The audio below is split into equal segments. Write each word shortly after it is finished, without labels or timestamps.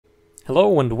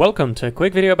Hello and welcome to a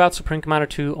quick video about Supreme Commander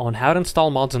 2 on how to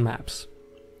install mods and maps.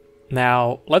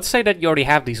 Now, let's say that you already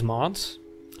have these mods.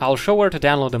 I'll show where to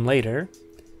download them later.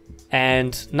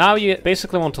 And now you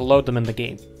basically want to load them in the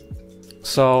game.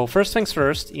 So first things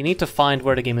first, you need to find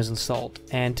where the game is installed.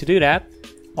 And to do that,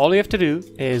 all you have to do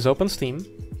is open Steam,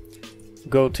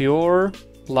 go to your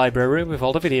library with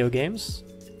all the video games,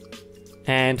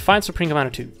 and find Supreme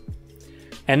Commander 2.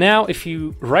 And now if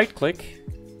you right click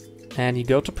and you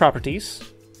go to Properties,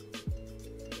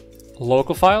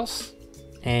 Local Files,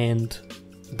 and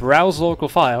Browse Local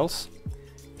Files,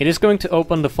 it is going to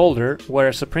open the folder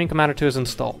where Supreme Commander 2 is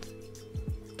installed.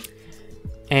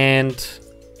 And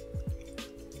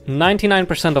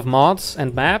 99% of mods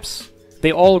and maps,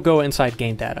 they all go inside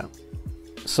gamedata.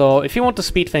 So if you want to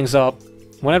speed things up,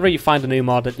 whenever you find a new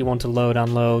mod that you want to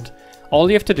unload,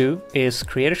 all you have to do is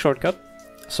create a shortcut.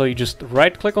 So you just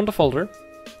right click on the folder,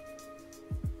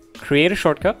 create a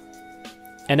shortcut,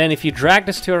 and then if you drag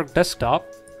this to your desktop,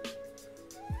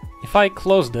 if I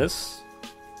close this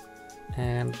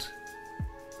and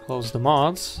close the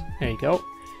mods, there you go.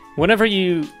 Whenever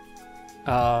you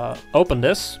open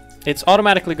this, it's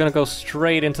automatically going to go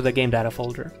straight into the game data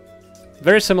folder.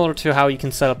 Very similar to how you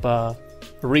can set up a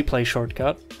replay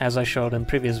shortcut, as I showed in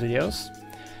previous videos.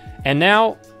 And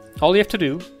now, all you have to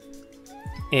do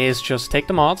is just take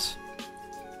the mods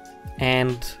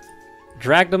and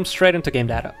drag them straight into game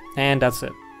data. And that's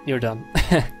it. You're done.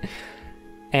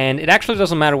 And it actually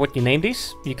doesn't matter what you name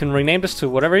these. You can rename this to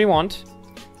whatever you want.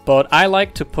 But I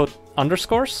like to put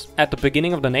underscores at the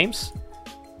beginning of the names,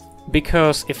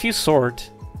 because if you sort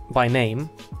by name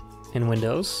in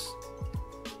Windows,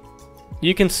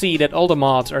 you can see that all the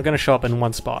mods are going to show up in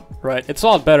one spot, right? It's a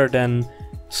lot better than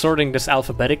sorting this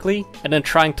alphabetically and then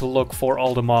trying to look for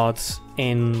all the mods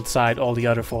inside all the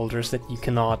other folders that you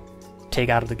cannot take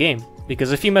out of the game.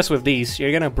 Because if you mess with these,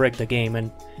 you're going to break the game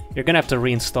and you're going to have to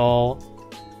reinstall,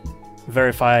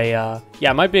 verify.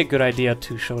 Yeah, it might be a good idea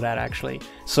to show that actually.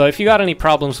 So if you got any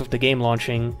problems with the game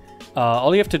launching,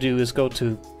 all you have to do is go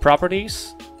to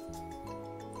Properties,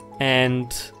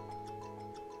 and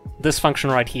this function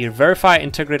right here, Verify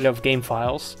Integrity of Game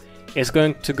Files, is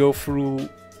going to go through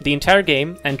the entire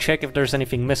game and check if there's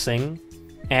anything missing,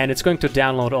 and it's going to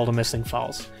download all the missing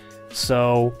files.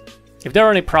 So if there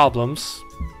are any problems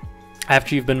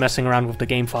after you've been messing around with the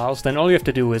game files, then all you have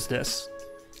to do is this,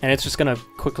 and it's just going to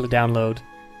quickly download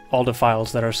all the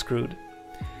files that are screwed.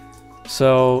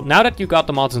 So now that you got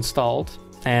the mods installed,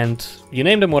 and you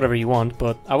name them whatever you want,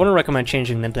 but I wouldn't recommend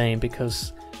changing the name,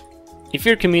 because if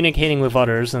you're communicating with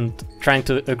others and trying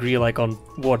to agree like on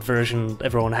what version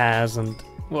everyone has and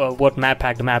what map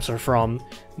pack the maps are from,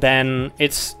 then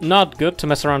it's not good to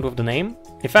mess around with the name.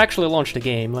 If I actually launch the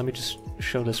game, let me just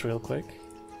show this real quick.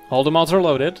 All the mods are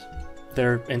loaded,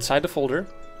 they're inside the folder,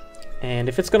 and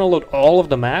if it's going to load all of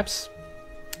the maps,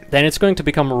 then it's going to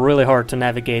become really hard to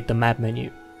navigate the map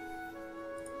menu.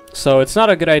 So it's not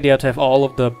a good idea to have all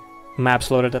of the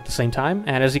maps loaded at the same time,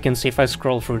 and as you can see, if I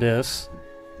scroll through this,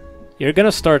 you're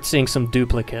gonna start seeing some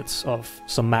duplicates of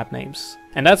some map names.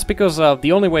 And that's because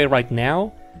the only way right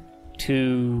now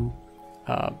to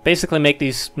basically make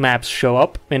these maps show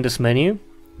up in this menu,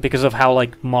 because of how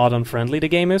like mod unfriendly the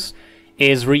game is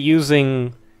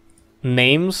reusing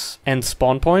names and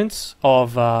spawn points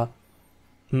of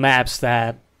maps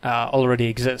that already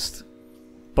exist.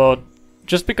 But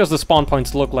just because the spawn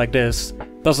points look like this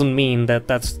doesn't mean that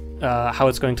that's how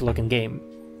it's going to look in game.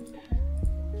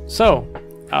 So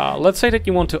let's say that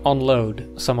you want to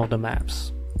unload some of the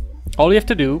maps. All you have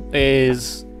to do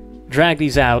is drag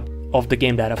these out of the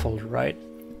game data folder, right?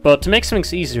 But to make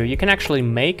things easier, you can actually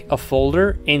make a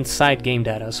folder inside game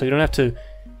data, so you don't have to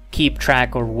keep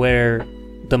track of where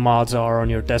the mods are on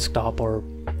your desktop or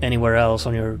anywhere else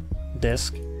on your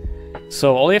disk.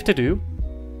 So all you have to do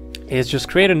is just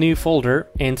create a new folder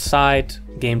inside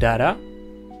game data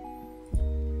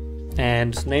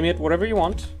and name it whatever you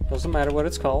want, doesn't matter what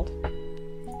it's called.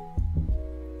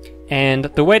 And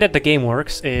the way that the game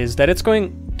works is that it's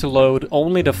going to load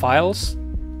only the files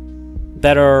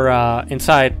that are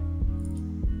inside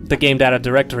the game data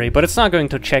directory, but it's not going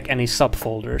to check any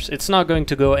subfolders. It's not going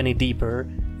to go any deeper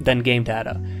than game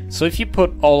data. So if you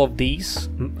put all of these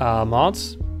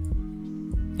mods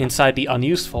inside the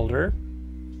unused folder,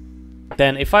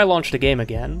 then if I launch the game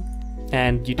again,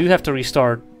 and you do have to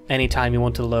restart anytime you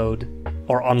want to load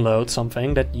or unload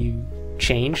something that you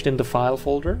changed in the file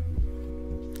folder.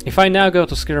 If I now go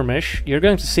to Skirmish, you're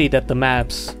going to see that the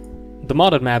maps, the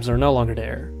modded maps, are no longer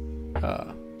there.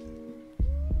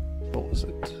 What was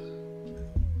it?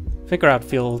 Figure out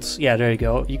fields. Yeah, there you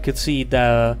go. You could see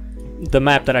the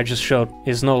map that I just showed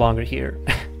is no longer here.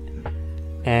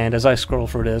 And as I scroll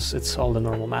through this, it's all the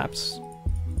normal maps.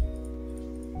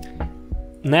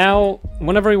 Now,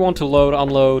 whenever you want to load,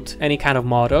 unload any kind of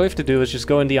mod, all you have to do is just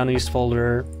go in the unused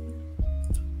folder,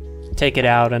 take it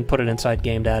out, and put it inside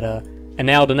gamedata. And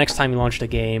now the next time you launch the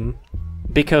game,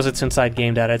 because it's inside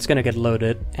gamedata, it's gonna get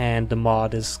loaded, and the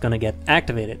mod is gonna get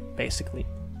activated, basically.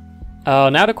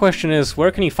 Now the question is,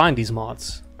 where can you find these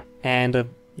mods? And a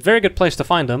very good place to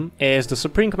find them is the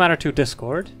Supreme Commander 2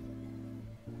 Discord.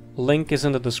 Link is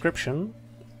in the description.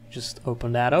 Just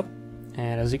open that up,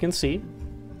 and as you can see,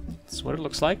 that's what it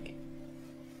looks like.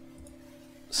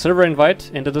 Server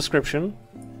invite in the description.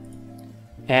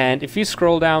 And if you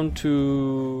scroll down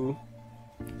to...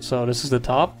 so this is the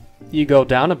top. You go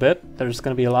down a bit, there's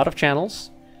going to be a lot of channels.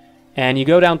 And you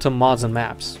go down to mods and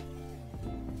maps.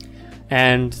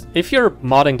 And if you're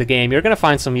modding the game, you're going to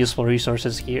find some useful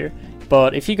resources here.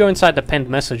 But if you go inside the pinned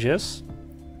messages,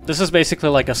 this is basically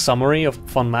like a summary of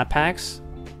fun map packs.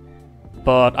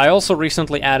 But I also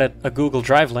recently added a Google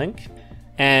Drive link.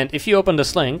 And if you open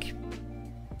this link,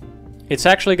 it's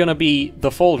actually going to be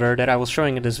the folder that I was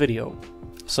showing in this video.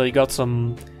 So you got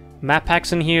some map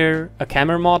packs in here, a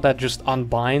camera mod that just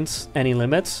unbinds any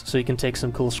limits, so you can take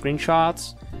some cool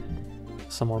screenshots,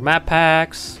 some more map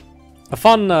packs, a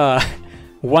fun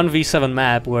 1v7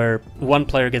 map where one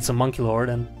player gets a Monkey Lord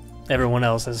and everyone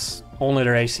else has only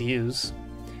their ACUs,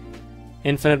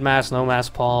 infinite mass, no mass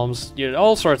palms,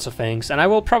 all sorts of things. And I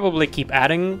will probably keep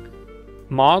adding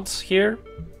mods here.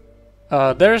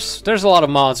 There's a lot of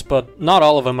mods, but not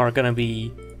all of them are gonna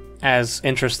be as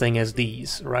interesting as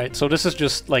these, right? So this is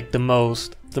just like the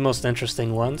most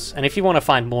interesting ones. And if you want to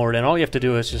find more, then all you have to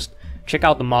do is just check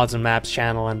out the Mods and Maps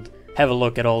channel and have a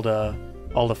look at all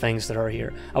the things that are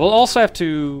here. I will also have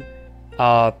to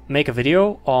make a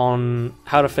video on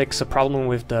how to fix a problem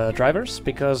with the drivers,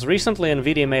 because recently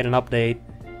Nvidia made an update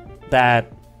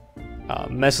that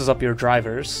messes up your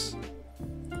drivers.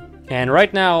 And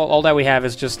right now, all that we have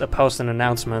is just a post and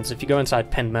announcements. If you go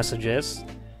inside pinned messages,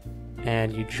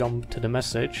 and you jump to the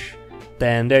message,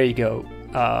 then there you go.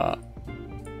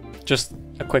 Just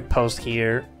a quick post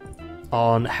here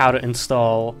on how to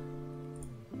install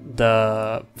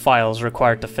the files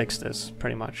required to fix this,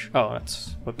 pretty much. Oh,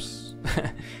 that's, whoops,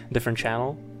 different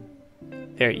channel.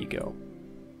 There you go.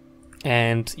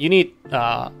 And you need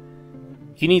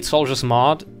Soldier's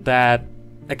mod that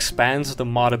expands the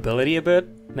modability a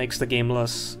bit, makes the game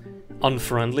less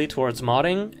unfriendly towards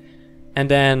modding, and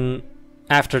then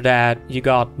after that you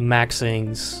got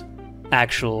Maxing's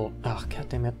actual... oh, god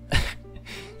damn it.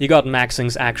 You got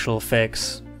Maxing's actual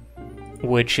fix,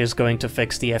 which is going to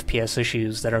fix the FPS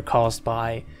issues that are caused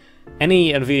by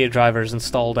any Nvidia drivers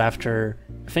installed after,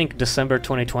 I think, December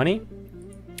 2020.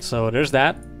 So there's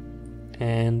that,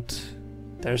 and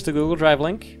there's the Google Drive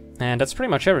link, and that's pretty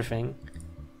much everything.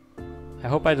 I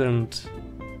hope I didn't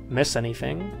miss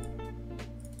anything.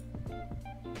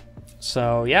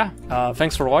 So yeah,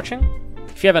 thanks for watching.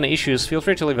 If you have any issues, feel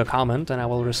free to leave a comment and I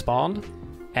will respond.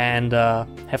 And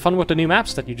have fun with the new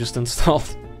maps that you just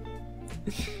installed.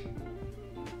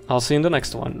 I'll see you in the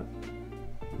next one.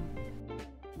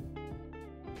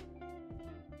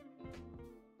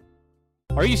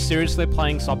 Are you seriously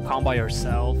playing Subcom by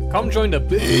yourself? Come join the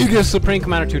biggest Supreme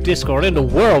Commander 2 Discord in the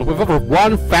world with over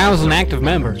 1,000 active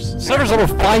members. Server's over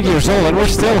 5 years old and we're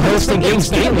still hosting games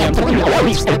daily. I'm telling you all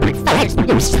these epic facts, but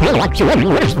you still like you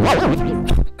anywhere.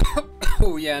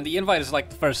 Oh yeah, and the invite is like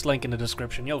the first link in the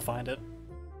description. You'll find it.